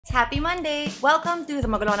Happy Monday! Welcome to the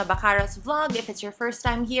Magulo na Bacarros vlog. If it's your first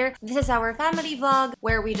time here, this is our family vlog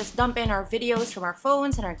where we just dump in our videos from our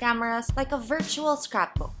phones and our cameras like a virtual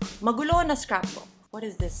scrapbook. Magulo na scrapbook. What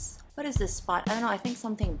is this? What is this spot? I don't know, I think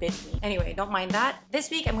something bit me. Anyway, don't mind that.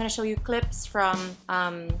 This week I'm gonna show you clips from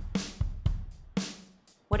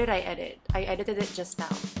what did I edit? I edited it just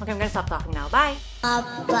now. Okay, I'm gonna stop talking now. Bye!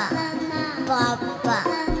 Papa.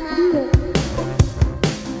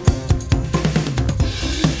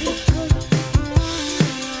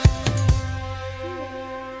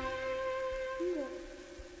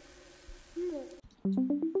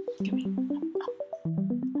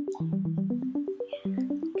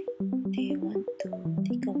 Do you want to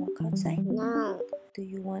take a walk outside? No. Do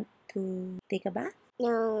you want to take a bath?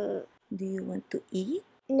 No. Do you want to eat?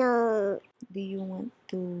 No. Do you want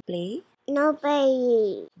to play? No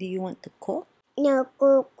baby. Do you want to cook? No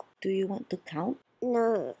cook. Do you want to count?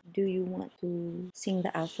 No. Do you want to sing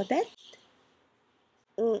the alphabet?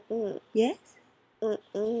 Mm-mm. Yes?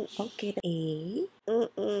 Mm-mm. Okay. A,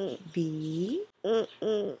 Mm-mm. B,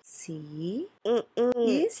 Mm-mm. C. Mm-mm.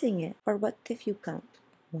 You sing it. Or what if you count?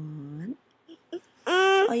 1.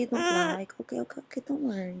 Mm. Oh, you don't like? Okay, don't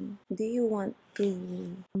worry. Do you want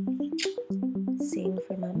to sing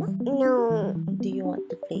for mama? No. Do you want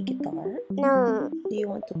to play guitar? No. Do you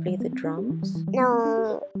want to play the drums?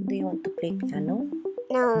 No. Do you want to play piano?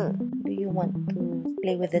 No. Do you want to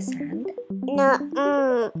play with the sand? No.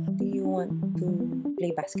 Do you want to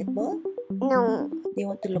play basketball? No. Do you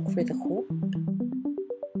want to look for the hoop?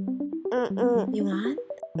 Mm-mm. You want?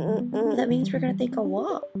 Mm-mm. That means we're gonna take a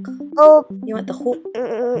walk. Oh. You want the hoop?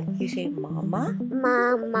 Mm-mm. You say mama,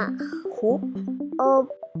 Mama. hoop, Oh.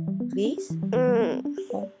 please. Mm.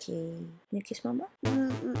 Okay. You kiss mama?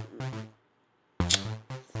 Mm-mm.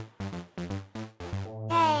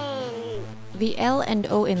 Ten. The L and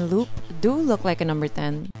O in loop do look like a number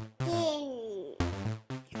 10. 10.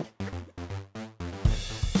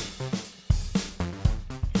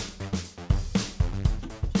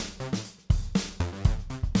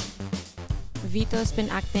 Vito's been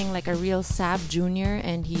acting like a real SAAB junior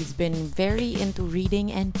and he's been very into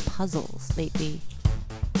reading and puzzles lately.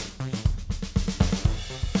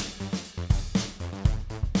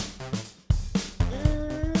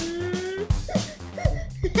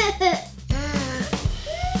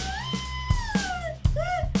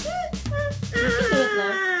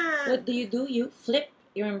 What do? You flip.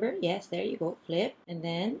 You remember? Yes, there you go. Flip and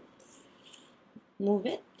then move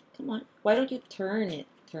it. Come on. Why don't you turn it?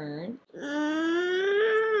 Turn.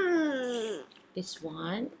 This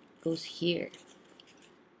one goes here.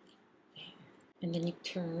 There. And then you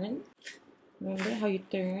turn. Remember how you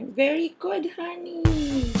turn? Very good, honey.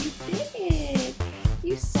 You did it.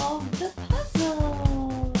 You solved the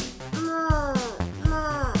puzzle.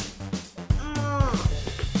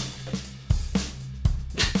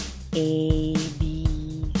 A,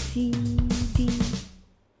 B, C, D.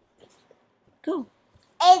 Go.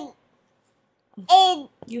 Egg. Egg.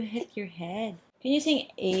 You hit your head. Can you sing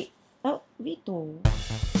A? Oh, Vito.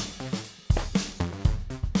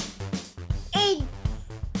 Egg.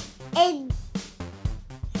 Egg.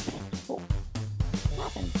 Oh, what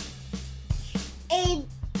happened? Egg.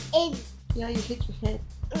 Egg. Yeah, you hit your head.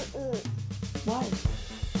 Why?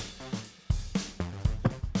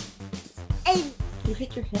 Egg. You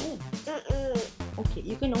hit your head. Okay,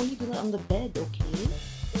 you can only do that on the bed, okay?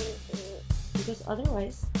 Because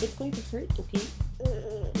otherwise, it's going to hurt, okay?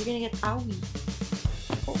 You're gonna get owie.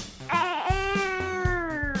 Oh.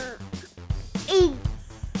 Egg.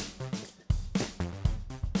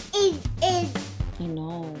 Egg. Egg. I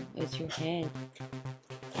know, it's your head.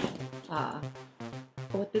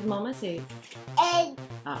 What did Mama say? Egg.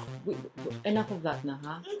 Enough of that na,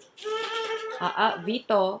 ha?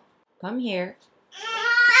 Vito, come here.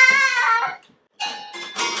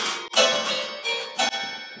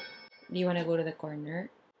 Do you want to go to the corner?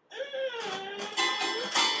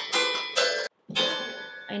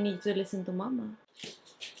 I need to listen to Mama.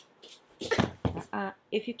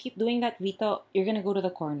 If you keep doing that, Vito, you're gonna go to the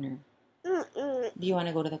corner. Do you want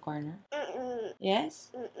to go to the corner?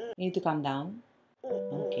 Yes? You need to calm down?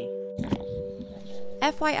 Okay.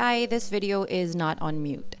 FYI, this video is not on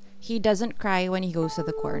mute. He doesn't cry when he goes to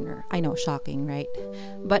the corner. I know, shocking, right?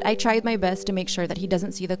 But I tried my best to make sure that he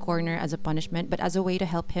doesn't see the corner as a punishment, but as a way to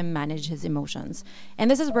help him manage his emotions.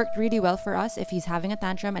 And this has worked really well for us. If he's having a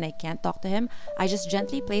tantrum and I can't talk to him, I just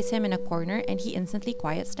gently place him in a corner and he instantly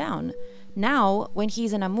quiets down. Now, when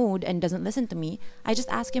he's in a mood and doesn't listen to me, I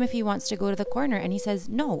just ask him if he wants to go to the corner and he says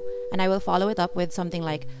no. And I will follow it up with something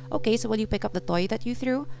like, okay, so will you pick up the toy that you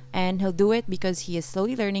threw? And he'll do it because he is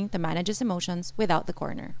slowly learning to manage his emotions without the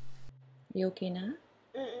corner. You okay na?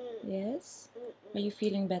 Yes? Are you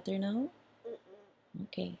feeling better now?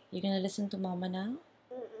 Okay. You're gonna listen to Mama now?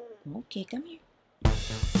 Okay, come here.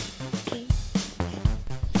 Okay.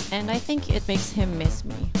 And I think it makes him miss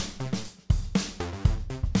me.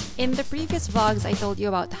 In the previous vlogs, I told you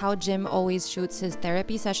about how Jim always shoots his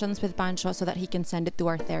therapy sessions with Pancho so that he can send it to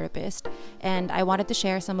our therapist. And I wanted to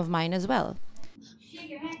share some of mine as well. Shake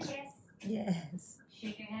your head, yes. Yes.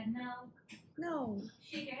 Shake your head, no. No.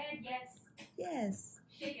 Shake your head, yes. Yes.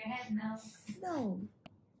 Shake your head, no. No.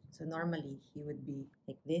 So normally he would be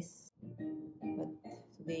like this, but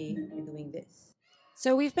today we're doing this.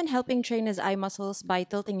 So we've been helping train his eye muscles by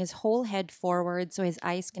tilting his whole head forward so his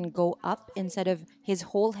eyes can go up instead of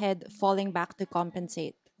his whole head falling back to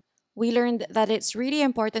compensate. We learned that it's really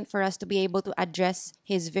important for us to be able to address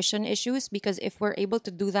his vision issues because if we're able to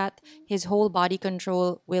do that, his whole body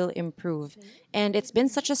control will improve. And it's been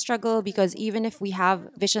such a struggle because even if we have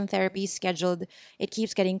vision therapy scheduled, it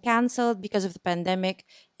keeps getting canceled because of the pandemic.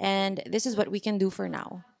 And this is what we can do for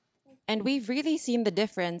now. And we've really seen the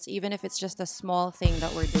difference, even if it's just a small thing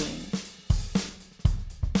that we're doing.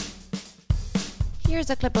 Here's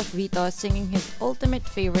a clip of Vito singing his ultimate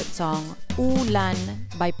favorite song, Ulan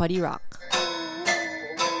by Puddy Rock.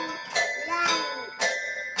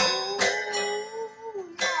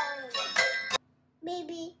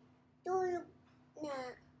 Baby, tulog na.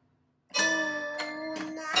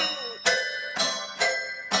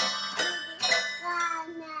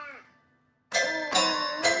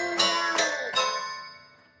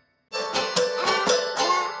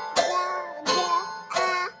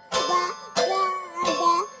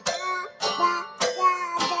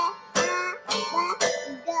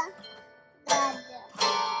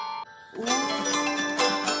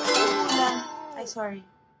 Ay, sorry.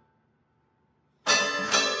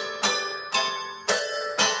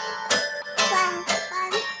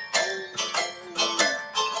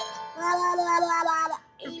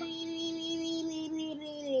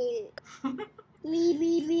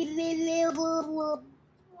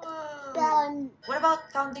 What about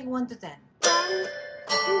counting 1 to 10? 1,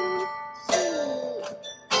 2, 3.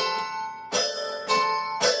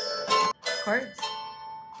 Chords?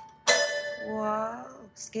 Wow.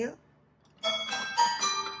 Scale?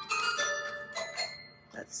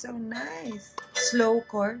 That's so nice. Slow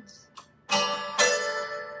chords?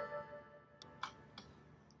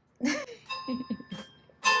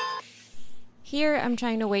 Here, I'm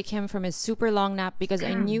trying to wake him from his super long nap because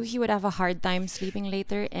I knew he would have a hard time sleeping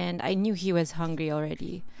later and I knew he was hungry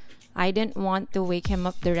already. I didn't want to wake him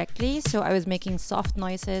up directly, so I was making soft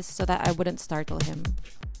noises so that I wouldn't startle him.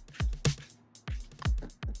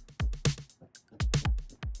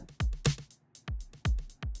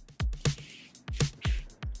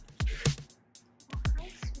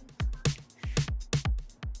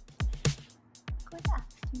 Good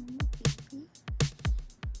afternoon, baby.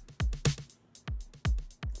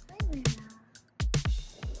 Hi, Mama.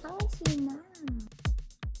 How is your mom?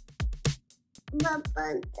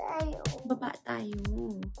 Baba tayo. Baba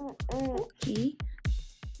tayo. Okay.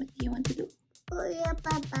 What do you want to do? Kuya,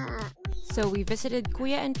 Papa. So we visited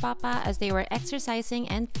Kuya and Papa as they were exercising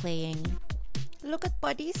and playing. Look at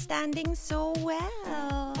Puddy standing so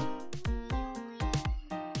well.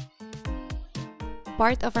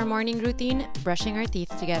 Part of our morning routine, brushing our teeth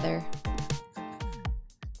together.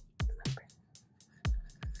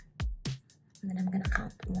 And then I'm gonna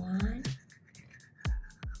count 1,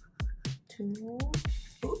 2,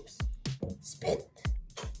 oops, spit.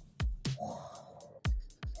 Whoa.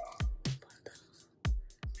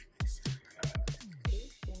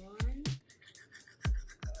 1,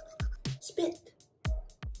 spit.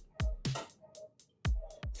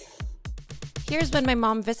 Here's when my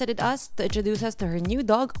mom visited us to introduce us to her new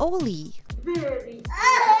dog, Oli. Very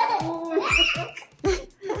good.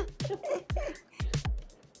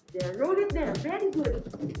 There, roll it there. Very good.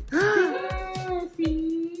 There,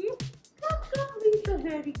 see? Come, Vito.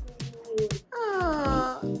 Very good.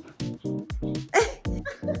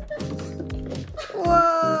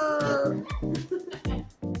 Whoa.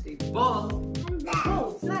 Ball.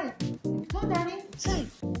 Go, slide. Go, Daddy. Say.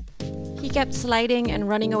 He kept sliding and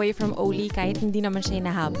running away from Oli kahit hindi naman siya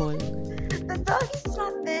nahabol. The dog is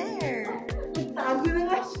not there. Tago na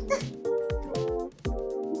nga siya.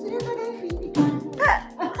 Gusto niya ba na yung feeling?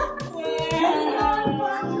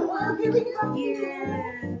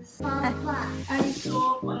 Yes. Papa. Ay,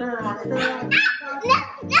 so pala. Papa.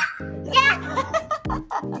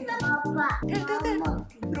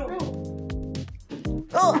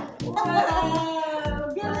 Oh,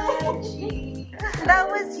 Wow, Gachi. that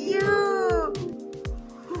was you.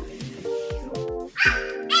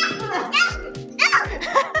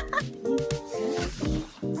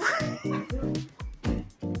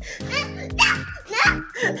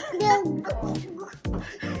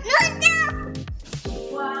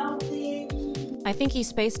 think he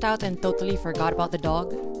spaced out and totally forgot about the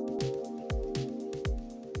dog?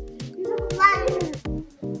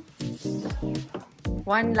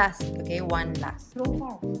 One last, okay? One last.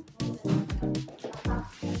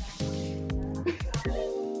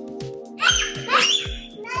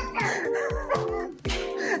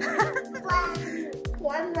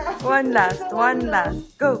 One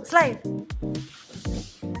last. Go, slide.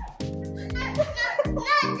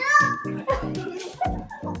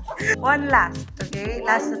 One last, okay?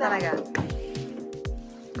 Last na talaga.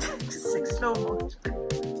 Just slow motion.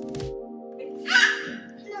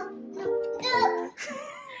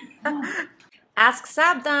 Ask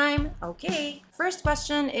Sab time. Okay. First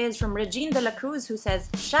question is from Regine de la Cruz, who says,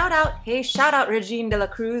 shout out. Hey, shout out Regine de la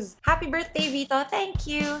Cruz. Happy birthday, Vito. Thank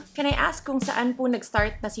you. Can I ask kung saan po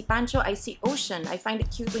nag-start na si Pancho ay si Ocean? I find it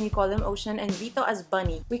cute when you call him Ocean and Vito as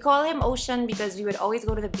Bunny. We call him Ocean because we would always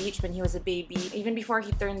go to the beach when he was a baby. Even before he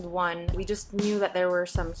turned 1, we just knew that there were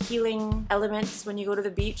some healing elements when you go to the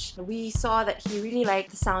beach. We saw that he really liked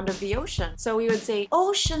the sound of the ocean. So we would say,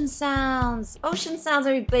 ocean sounds, and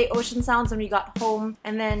we'd play ocean sounds when we got home.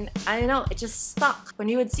 And then, I don't know, it just stuck. When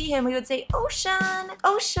we would see him, we would say, ocean,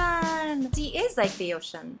 ocean. He is like the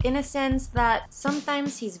ocean in a sense that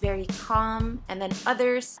sometimes he's very calm and then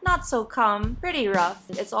others not so calm, pretty rough.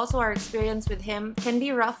 It's also our experience with him. Can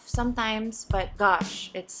be rough sometimes, but gosh,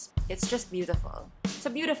 it's just beautiful. It's a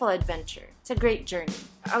beautiful adventure. It's a great journey.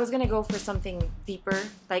 I was gonna go for something deeper,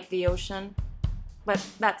 like the ocean, but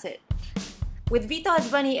that's it. With Vito as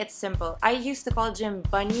Bunny, it's simple. I used to call Jim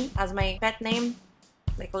Bunny as my pet name,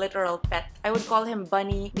 like a literal pet. I would call him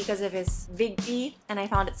Bunny because of his big teeth, and I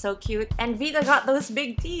found it so cute. And Vito got those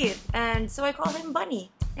big teeth, and so I call him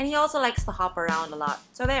Bunny. And he also likes to hop around a lot.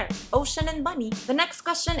 So there, Ocean and Bunny. The next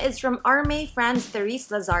question is from Arme Franz Therese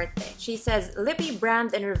Lazarte. She says, Lippy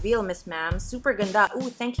brand and reveal, Miss Ma'am. Super ganda. Ooh,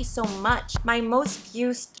 thank you so much. My most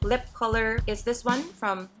used lip color is this one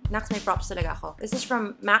from Nax, may props talaga ako. This is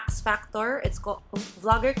from Max Factor. It's called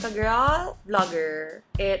Vlogger Ka Girl. Vlogger.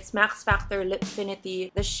 It's Max Factor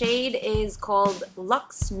Lipfinity. The shade is called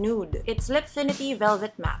Luxe Nude. It's Lipfinity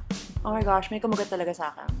Velvet Matte. Oh my gosh, may kumugat talaga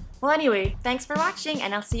sa akin. Well, anyway, thanks for watching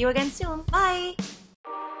and I'll see you again soon. Bye!